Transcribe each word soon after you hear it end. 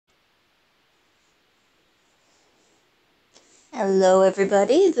Hello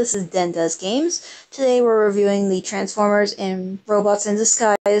everybody, this is Den Does Games. Today we're reviewing the Transformers in Robots in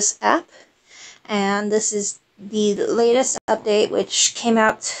Disguise app. And this is the latest update which came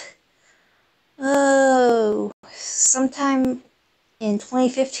out sometime in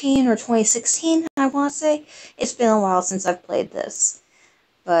 2015 or 2016, I want to say. It's been a while since I've played this.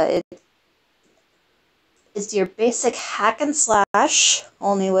 But it's your basic hack and slash,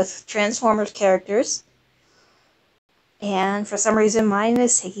 only with Transformers characters. And for some reason mine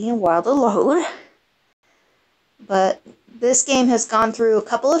is taking a while to load. But this game has gone through a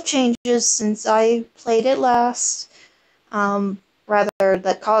couple of changes since I played it last.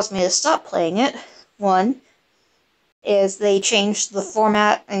 That caused me to stop playing it. One is they changed the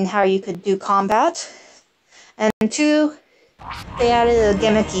format and how you could do combat. And two, they added a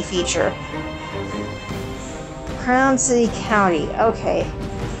gimmicky feature. Crown City County. Okay.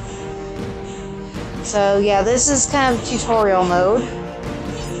 So yeah, this is kind of tutorial mode.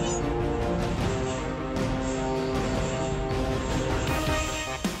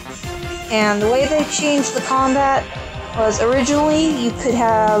 And the way they changed the combat was originally you could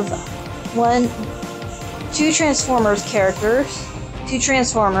have two Transformers characters,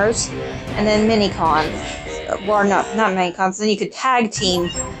 and then Minicons. Well, not Minicons, then you could tag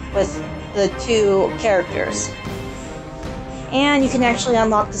team with the two characters. And you can actually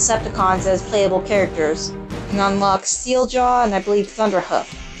unlock Decepticons as playable characters. You can unlock Steeljaw and I believe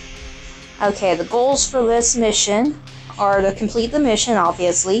Thunderhoof. Okay, the goals for this mission are to complete the mission,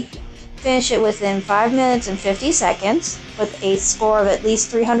 obviously, finish it within 5 minutes and 50 seconds, with a score of at least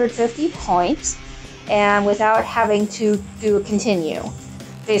 350 points, and without having to do a continue.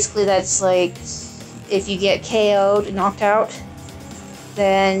 Basically, that's like, if you get KO'd, knocked out,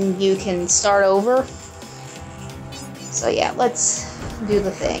 then you can start over. So yeah, let's do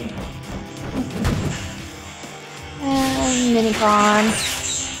the thing. And Minicon.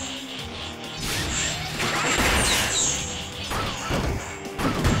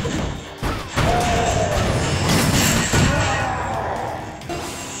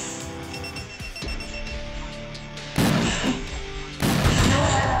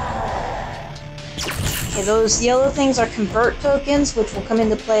 Okay, those yellow things are convert tokens, which will come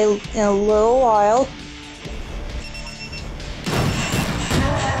into play in a little while.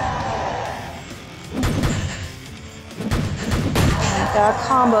 Got a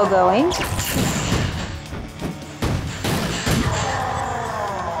combo going.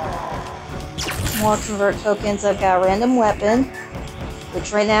 More convert tokens. I've got a random weapon,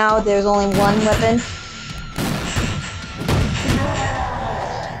 which right now there's only one weapon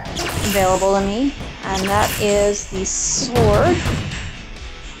available to me, and that is the sword.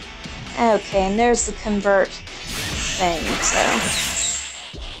 Okay, and there's the convert thing, so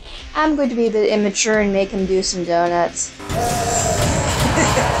I'm going to be a bit immature and make him do some donuts.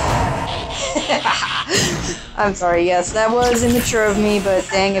 I'm sorry, yes, that was immature of me, but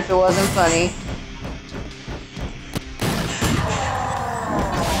dang if it wasn't funny.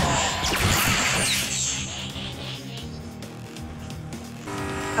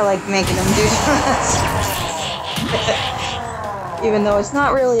 I like making them do donuts. Even though it's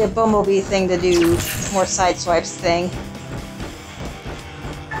not really a Bumblebee thing to do, it's more Sideswipe's thing.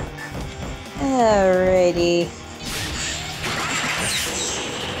 Alrighty.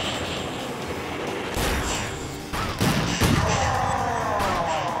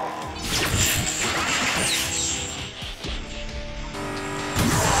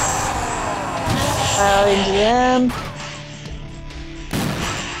 Out into them.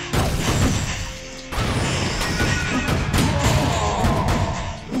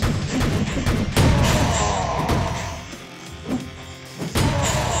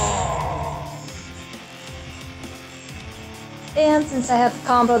 And since I have the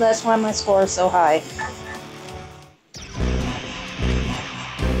combo, that's why my score is so high.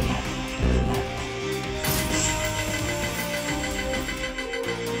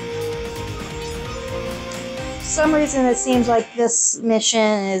 For some reason it seems like this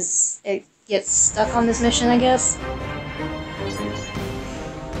mission it gets stuck on this mission, I guess.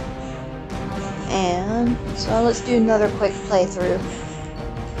 And so let's do another quick playthrough.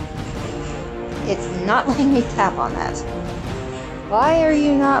 It's not letting me tap on that. Why are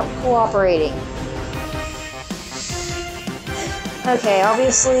you not cooperating? Okay,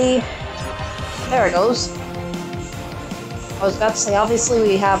 obviously, there it goes. I was about to say obviously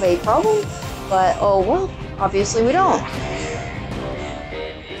we have a problem, but oh well. Obviously we don't.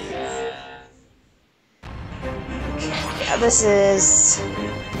 Yeah, this is...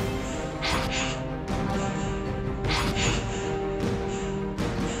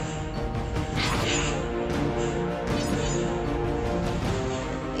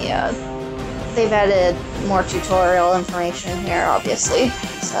 yeah, they've added more tutorial information here, obviously,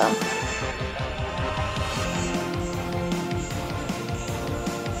 so.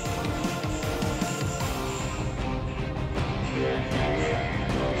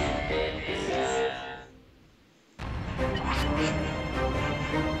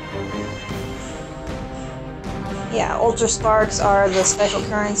 Yeah, Ultra Sparks are the special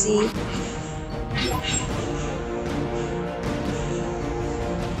currency.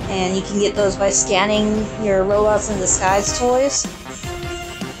 And you can get those by scanning your Robots in Disguse toys.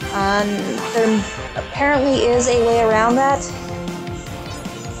 There apparently is a way around that,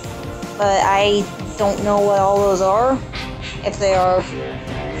 but I don't know what all those are, if they are,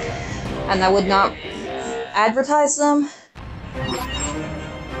 and I would not advertise them,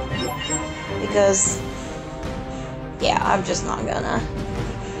 because, yeah, I'm just not gonna.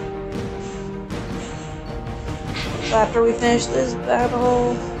 So after we finish this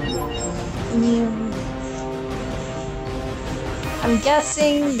battle, I'm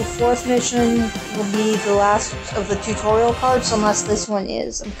guessing the 4th mission will be the last of the tutorial parts, unless this one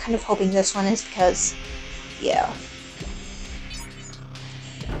is. I'm kind of hoping this one is, because, yeah.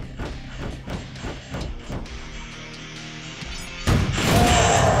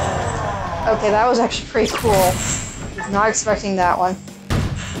 Okay, that was actually pretty cool. Was not expecting that one.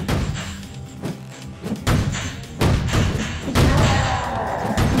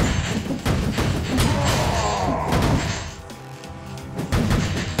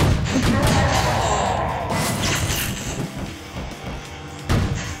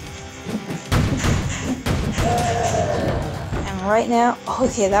 Right now,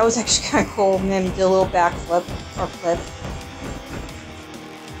 okay, that was actually kind of cool. Maybe do a little backflip or flip.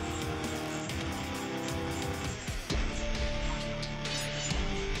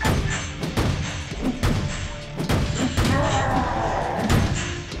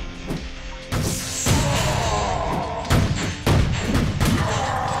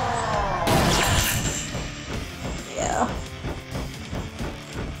 Yeah.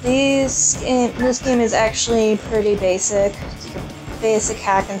 This game is actually pretty basic. Basic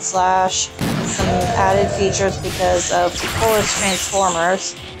hack and slash with some added features because of, course,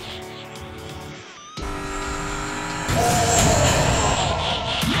 Transformers.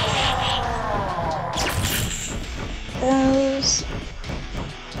 Those.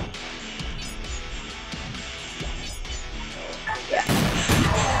 Yeah.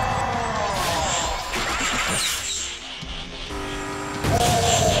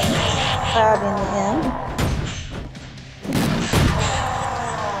 Cloud into him.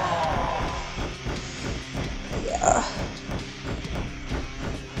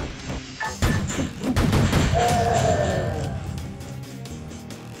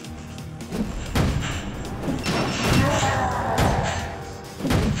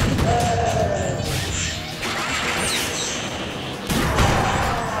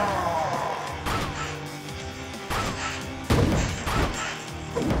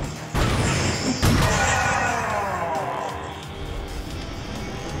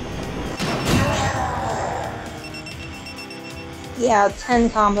 Yeah,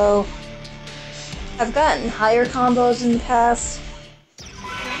 10 combo. I've gotten higher combos in the past.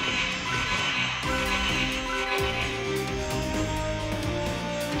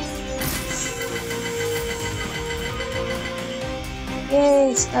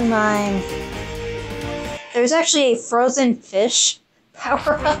 Yay, stun mine. There's actually a frozen fish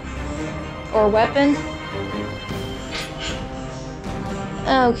power-up or weapon.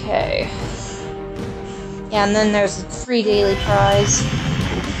 Okay. Yeah, and then there's a free daily prize.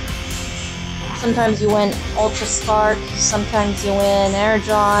 Sometimes you win Ultra Spark, sometimes you win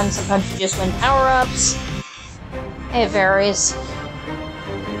Energon, sometimes you just win power-ups. It varies.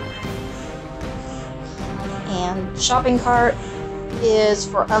 And shopping cart is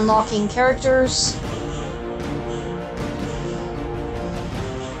for unlocking characters.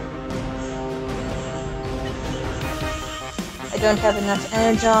 I don't have enough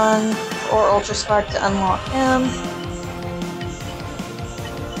Energon or Ultra Spark to unlock him.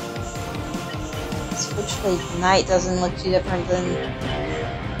 Switchblade Knight doesn't look too different than...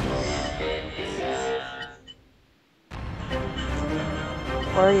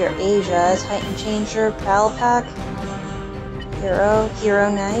 Warrior Asia is Titan Changer, Battle Pack, Hero, Hero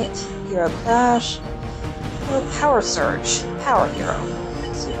Knight, Hero Clash, Power Surge, Power Hero,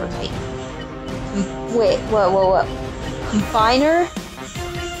 Super Titan. Wait, what? Combiner?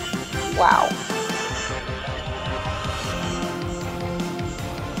 Wow.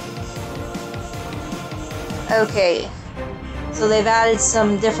 Okay, so they've added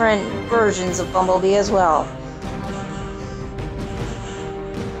some different versions of Bumblebee as well.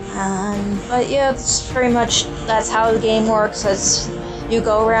 But yeah, that's how the game works. As you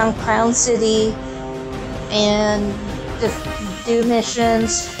go around Crown City and do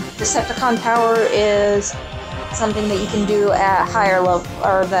missions. Decepticon Tower is something that you can do at higher level,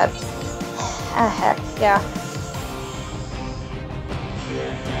 or that, heck, yeah.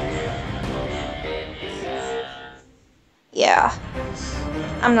 Yeah,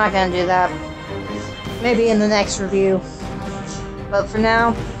 I'm not gonna do that. Maybe in the next review. But for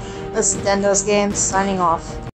now, this is Dendos Games signing off.